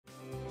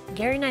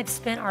Gary and I have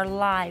spent our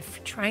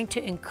life trying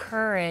to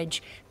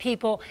encourage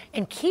people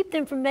and keep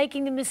them from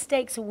making the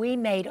mistakes we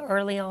made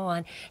early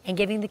on and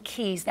giving the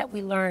keys that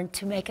we learned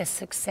to make us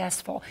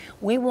successful.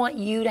 We want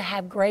you to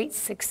have great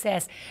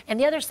success. And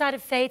the other side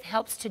of faith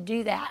helps to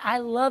do that. I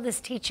love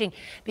this teaching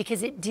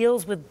because it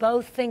deals with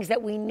both things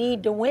that we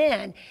need to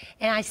win.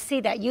 And I see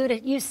that.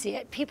 You see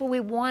it. People, we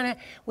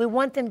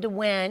want them to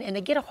win, and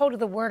they get a hold of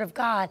the Word of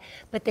God,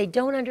 but they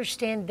don't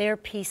understand their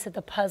piece of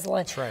the puzzle.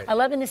 And That's right. I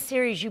love in this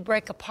series you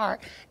break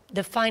apart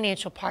the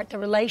financial part, the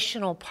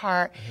relational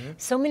part,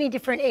 so many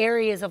different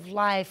areas of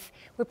life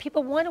where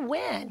people want to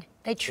win.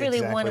 They truly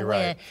want to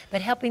win,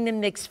 but helping them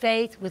mix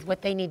faith with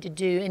what they need to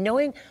do and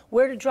knowing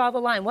where to draw the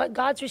line, what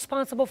God's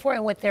responsible for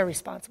and what they're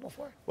responsible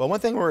for. Well, one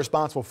thing we're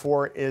responsible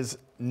for is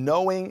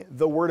knowing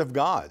the Word of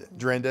God,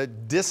 Drenda.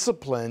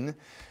 Discipline.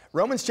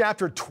 Romans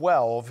chapter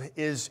 12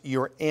 is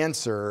your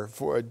answer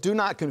for do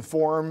not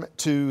conform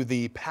to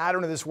the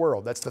pattern of this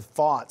world. That's the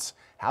thoughts,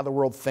 how the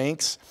world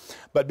thinks,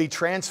 but be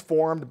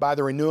transformed by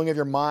the renewing of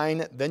your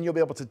mind. Then you'll be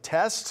able to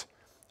test,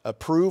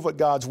 approve what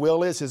God's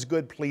will is, His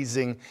good,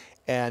 pleasing,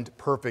 and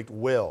perfect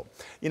will.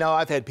 You know,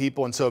 I've had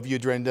people, and so have you,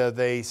 Drenda,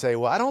 they say,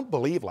 well, I don't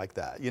believe like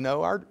that. You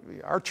know,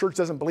 our church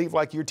doesn't believe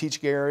like you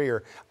teach, Gary,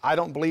 or I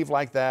don't believe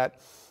like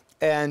that.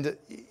 And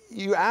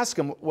you ask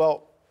them,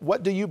 well,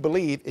 what do you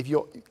believe? If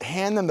you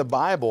hand them the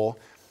Bible,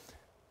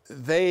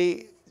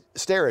 they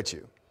stare at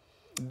you.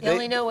 They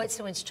only know what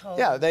someone's told.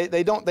 Yeah,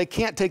 they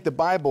can't take the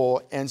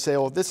Bible and say,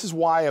 well, this is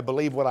why I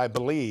believe what I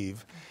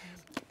believe.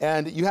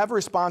 And you have a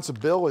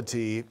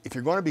responsibility, if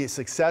you're going to be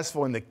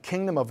successful in the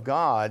kingdom of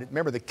God,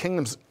 remember the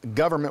kingdom's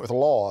government with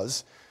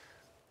laws,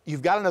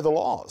 you've got to know the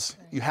laws.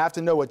 Right. You have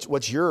to know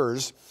what's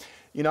yours.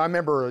 You know, I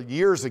remember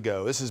years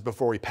ago, this is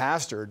before we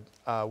pastored,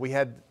 we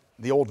had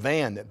the old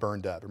van that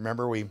burned up.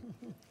 Remember,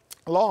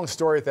 long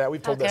story with that.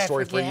 We've told that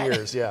story for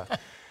years, yeah.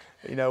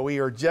 You know, we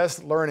were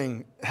just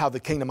learning how the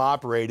kingdom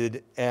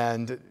operated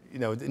and, you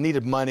know, it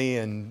needed money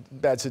and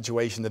bad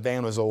situation. The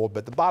van was old,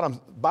 but the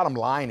bottom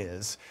line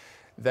is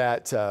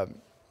that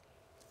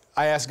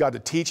I asked God to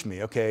teach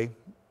me, okay.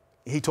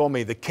 He told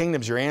me the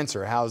kingdom's your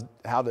answer. How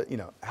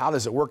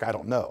does it work? I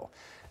don't know.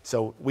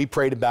 So we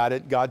prayed about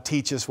it. God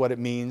teach us what it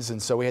means.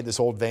 And so we had this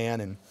old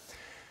van. And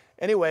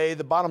anyway,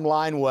 the bottom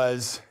line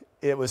was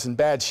it was in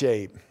bad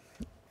shape.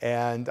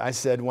 And I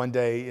said one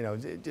day, you know,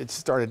 it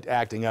started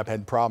acting up,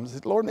 had problems. I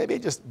said, Lord, maybe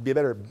it just be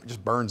better, it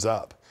just burns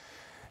up.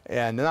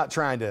 And I'm not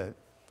trying to,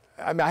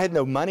 I mean, I had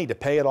no money to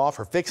pay it off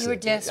or fix it. You were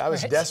desperate. I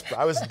was desperate.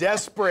 I was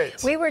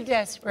desperate. We were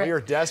desperate. We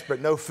were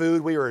desperate. No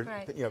food. We were,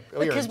 you know,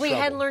 because we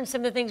hadn't learned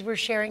some of the things we're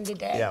sharing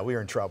today. Yeah, we were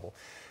in trouble.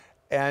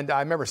 And I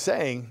remember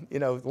saying, you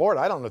know, Lord,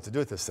 I don't know what to do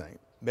with this thing.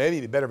 Maybe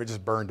it'd be better if it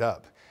just burned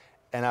up.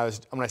 And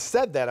when I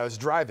said that, I was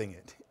driving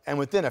it. And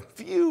within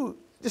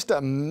just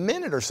a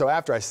minute or so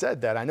after I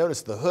said that, I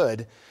noticed the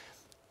hood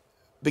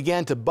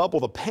began to bubble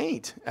the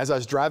paint as I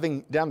was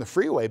driving down the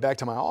freeway back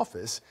to my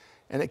office,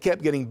 and it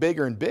kept getting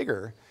bigger and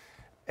bigger,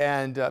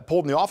 and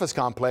pulled in the office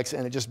complex,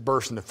 and it just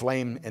burst into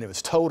flame, and it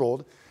was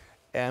totaled.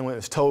 And when it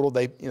was totaled,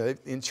 the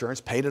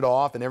insurance paid it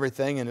off and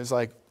everything, and it was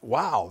like,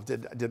 wow,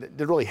 did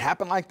it really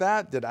happen like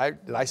that? Did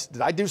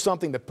I do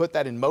something to put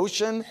that in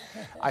motion?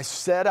 I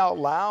said out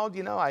loud,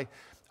 you know,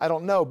 I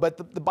don't know,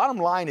 but the bottom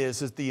line is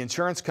the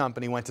insurance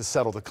company went to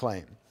settle the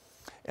claim.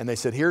 And they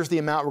said, here's the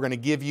amount we're going to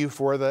give you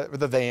for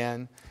the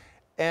van.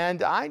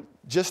 And I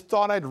just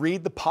thought I'd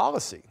read the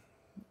policy,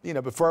 you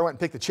know, before I went and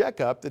picked the check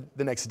up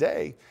the next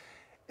day.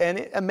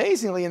 And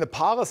amazingly, in the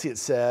policy it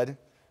said,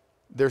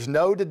 there's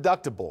no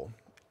deductible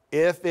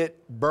if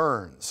it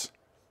burns.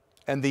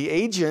 And the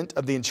agent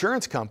of the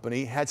insurance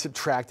company had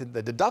subtracted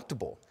the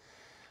deductible.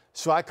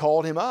 So I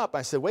called him up.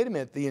 I said, wait a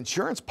minute, the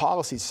insurance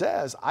policy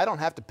says I don't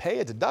have to pay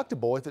a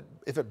deductible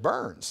if it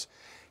burns.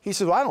 He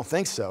said, well, I don't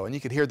think so. And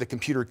you could hear the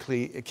computer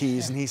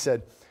keys. And he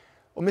said,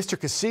 well, Mr.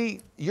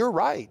 Keesee, you're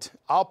right.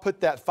 I'll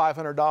put that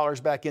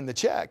 $500 back in the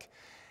check.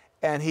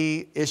 And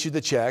he issued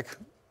the check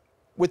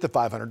with the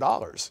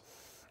 $500.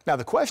 Now,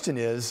 the question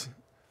is,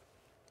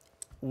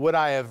 would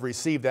I have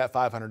received that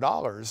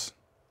 $500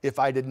 if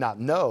I did not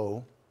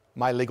know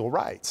my legal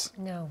rights?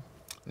 No.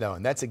 No,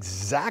 and that's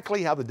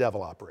exactly how the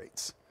devil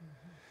operates.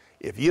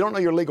 If you don't know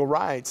your legal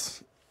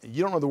rights,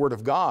 you don't know the Word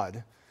of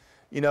God.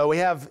 You know, we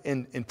have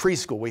in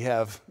preschool, we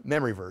have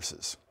memory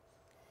verses.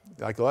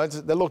 Like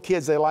the little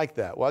kids, they like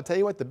that. Well, I'll tell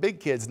you what, the big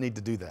kids need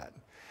to do that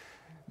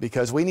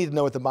because we need to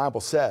know what the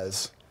Bible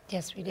says.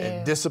 Yes, we do.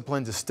 And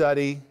discipline to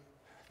study,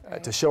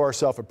 to show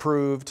ourselves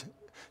approved,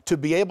 to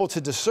be able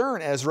to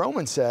discern, as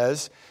Romans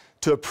says,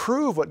 to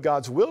approve what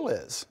God's will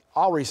is.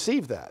 I'll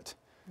receive that.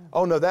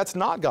 Oh, no, that's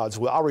not God's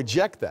will. I'll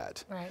reject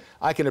that. Right.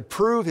 I can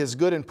approve His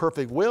good and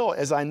perfect will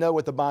as I know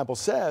what the Bible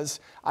says.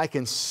 I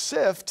can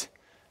sift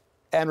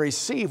and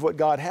receive what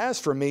God has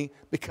for me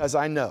because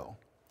I know.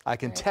 I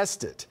can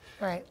test it.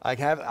 Right. I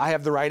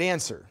have the right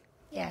answer.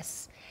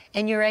 Yes.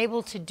 And you're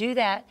able to do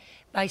that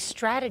by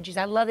strategies.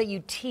 I love that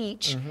you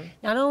teach.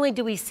 Not only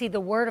do we see the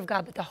Word of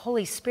God, but the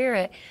Holy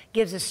Spirit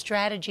gives us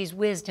strategies,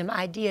 wisdom,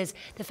 ideas.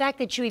 The fact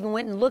that you even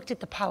went and looked at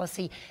the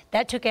policy,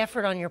 that took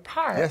effort on your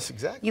part. Yes,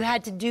 exactly. You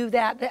had to do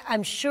that, but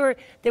I'm sure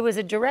there was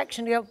a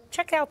direction to go,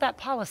 check out that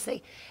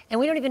policy. And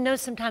we don't even know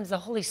sometimes the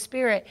Holy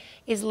Spirit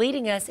is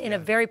leading us in a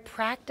very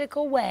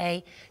practical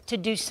way to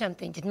do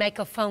something, to make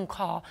a phone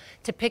call,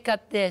 to pick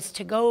up this,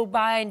 to go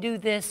by and do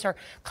this, or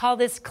call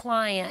this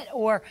client,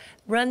 or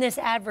run this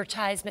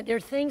advertisement. There are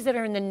things that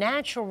are in the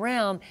natural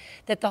realm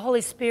that the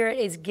Holy Spirit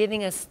is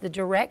giving us the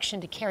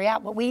direction to carry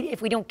out. But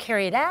if we don't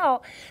carry it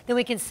out, then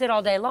we can sit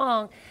all day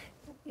long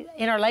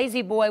in our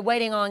lazy boy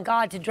waiting on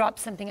God to drop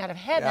something out of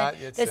heaven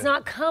that's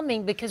not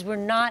coming, because we're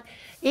not,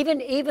 even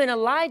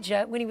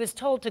Elijah, when he was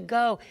told to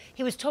go,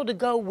 he was told to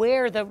go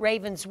where the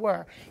ravens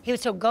were. He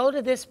was told, go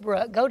to this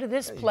brook, go to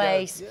this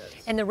place,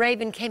 and the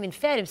raven came and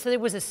fed him. So there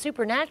was a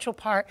supernatural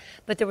part,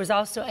 but there was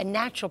also a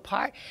natural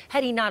part.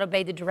 Had he not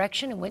obeyed the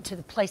direction and went to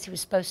the place he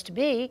was supposed to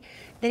be,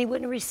 then he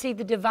wouldn't have received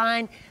the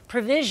divine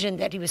provision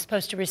that he was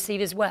supposed to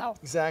receive as well.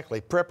 Exactly.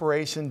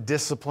 Preparation,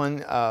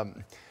 discipline.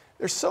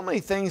 There's so many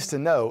things to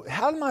know.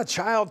 How did my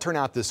child turn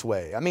out this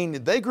way? I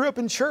mean, they grew up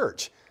in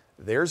church.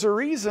 There's a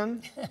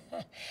reason.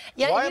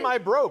 Why am I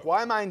broke?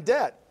 Why am I in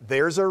debt?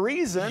 There's a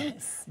reason.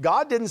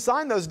 God didn't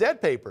sign those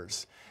debt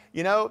papers.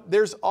 You know,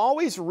 there's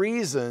always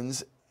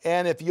reasons,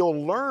 and if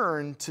you'll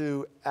learn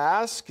to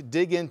ask,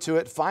 dig into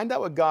it, find out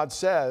what God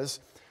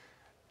says.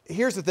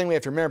 Here's the thing we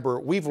have to remember.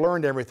 We've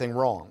learned everything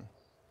wrong.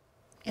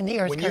 In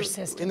the earth curse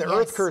system. In the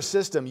earth curse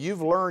system,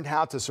 you've learned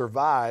how to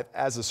survive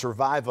as a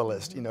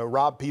survivalist. You know,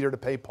 rob Peter to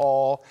pay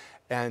Paul,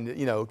 and,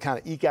 you know, kind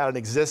of eke out an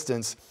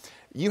existence.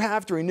 You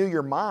have to renew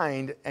your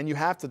mind, and you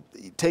have to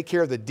take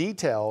care of the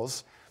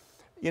details.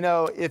 You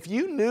know, if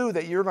you knew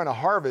that you're going to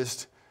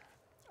harvest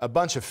a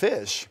bunch of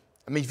fish,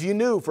 I mean, if you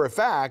knew for a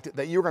fact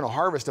that you were going to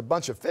harvest a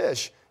bunch of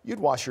fish, you'd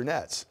wash your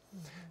nets.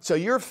 So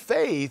your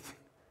faith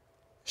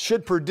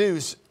should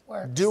produce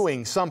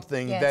doing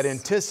something that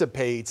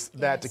anticipates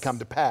that to come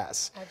to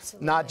pass.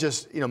 Absolutely. Not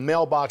just, you know,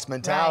 mailbox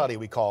mentality,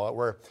 we call it,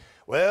 where,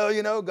 well,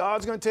 you know,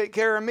 God's going to take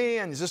care of me,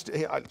 and just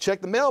I check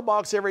the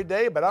mailbox every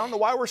day, but I don't know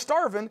why we're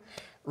starving.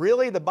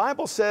 Really, the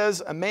Bible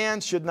says a man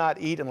should not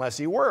eat unless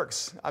he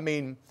works. I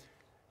mean,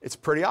 it's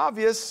pretty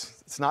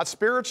obvious. It's not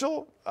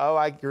spiritual. Oh,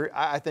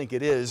 I think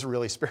it is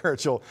really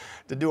spiritual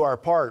to do our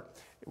part.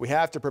 We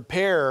have to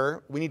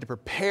prepare. We need to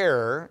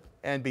prepare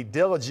and be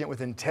diligent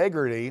with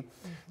integrity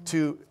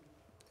to...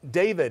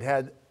 David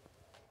had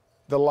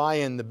the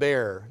lion, the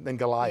bear, then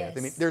Goliath. I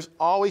mean, there's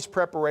always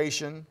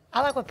preparation.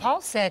 I like what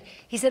Paul said.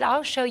 He said,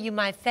 I'll show you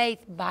my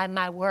faith by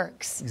my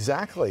works.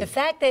 Exactly. The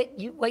fact that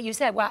what you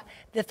said,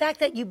 the fact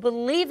that you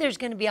believe there's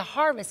going to be a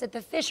harvest, that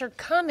the fish are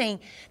coming,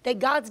 that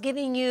God's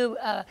giving you,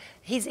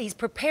 he's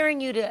preparing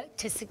you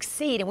to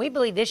succeed. And we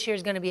believe this year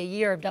is going to be a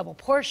year of double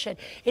portion.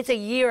 It's a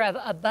year of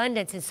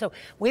abundance. And so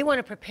we want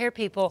to prepare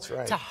people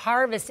to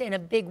harvest in a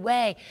big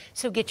way.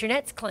 So get your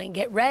nets clean,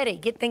 get ready,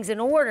 get things in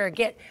order,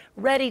 get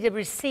ready to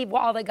receive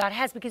all that God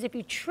has. Because if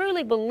you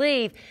truly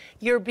believe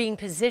you're being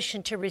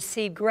positioned to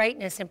receive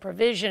greatness and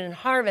provision and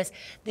harvest,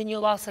 then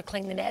you'll also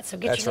clean the net. So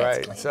get your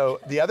nets clean. So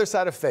the other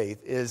side of faith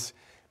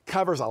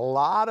covers a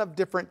lot of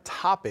different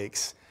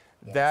topics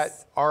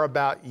that are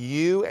about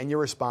you and your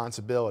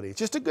responsibility. It's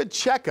just a good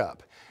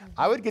checkup.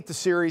 I would get the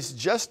series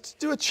just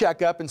to do a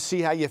checkup and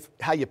see how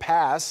you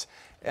pass.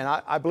 And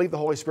I believe the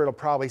Holy Spirit will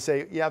probably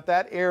say, yeah,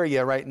 that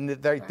area right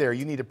there,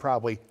 you need to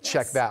probably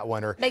check that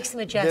one. Or make some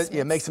adjustments.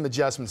 Yeah, make some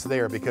adjustments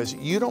there, because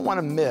you don't want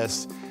to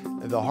miss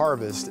the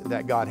harvest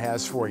that God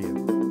has for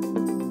you.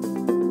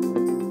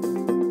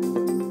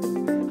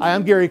 Hi,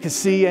 I'm Gary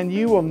Keesee, and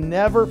you will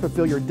never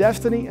fulfill your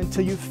destiny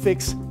until you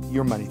fix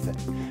your money thing.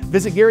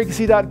 Visit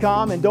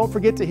GaryKeesee.com, and don't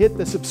forget to hit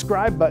the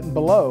subscribe button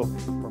below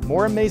for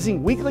more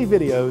amazing weekly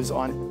videos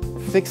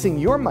on fixing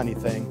your money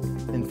thing.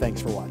 And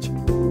thanks for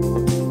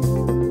watching.